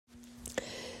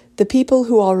The people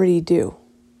who already do.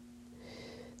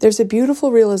 There's a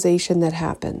beautiful realization that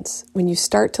happens when you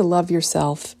start to love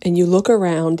yourself and you look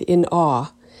around in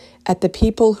awe at the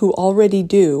people who already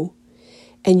do,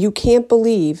 and you can't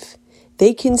believe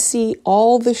they can see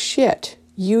all the shit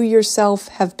you yourself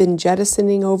have been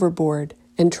jettisoning overboard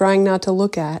and trying not to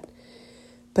look at,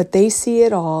 but they see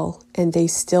it all and they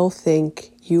still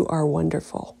think you are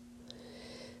wonderful.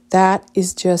 That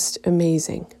is just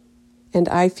amazing, and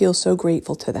I feel so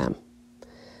grateful to them.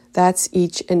 That's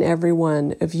each and every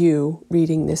one of you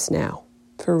reading this now,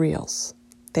 for reals.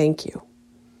 Thank you.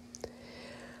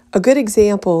 A good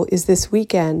example is this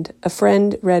weekend, a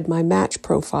friend read my Match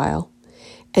profile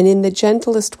and in the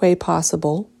gentlest way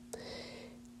possible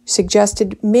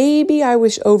suggested maybe I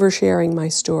was oversharing my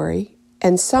story,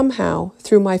 and somehow,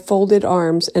 through my folded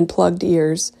arms and plugged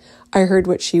ears, I heard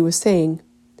what she was saying.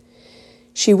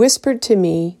 She whispered to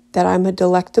me that I'm a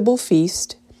delectable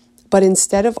feast, but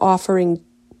instead of offering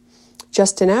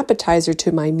just an appetizer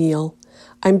to my meal,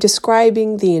 I'm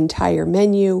describing the entire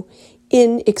menu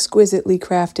in exquisitely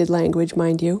crafted language,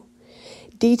 mind you,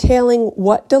 detailing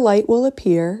what delight will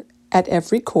appear at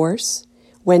every course,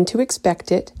 when to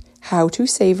expect it, how to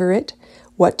savor it,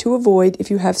 what to avoid if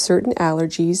you have certain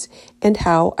allergies, and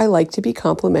how I like to be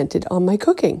complimented on my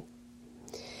cooking.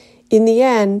 In the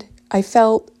end, I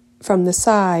felt from the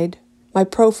side my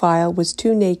profile was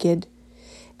too naked,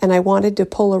 and I wanted to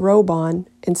pull a robe on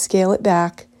and scale it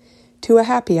back to a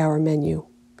happy hour menu.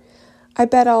 I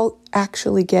bet I'll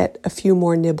actually get a few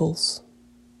more nibbles.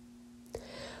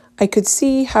 I could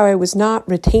see how I was not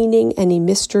retaining any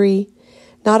mystery,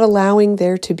 not allowing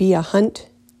there to be a hunt.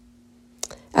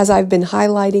 As I've been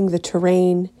highlighting the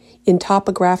terrain in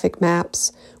topographic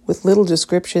maps with little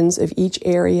descriptions of each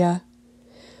area.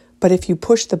 But if you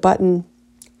push the button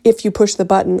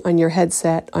on your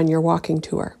headset on your walking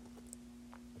tour.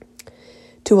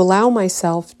 To allow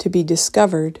myself to be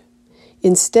discovered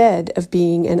instead of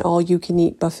being an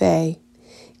all-you-can-eat buffet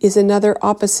is another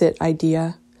opposite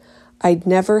idea I'd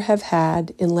never have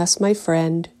had unless my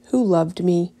friend who loved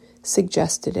me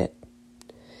suggested it.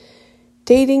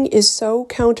 Dating is so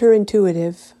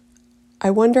counterintuitive.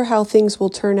 I wonder how things will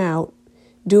turn out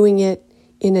doing it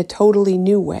in a totally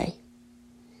new way.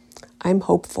 I'm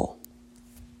hopeful.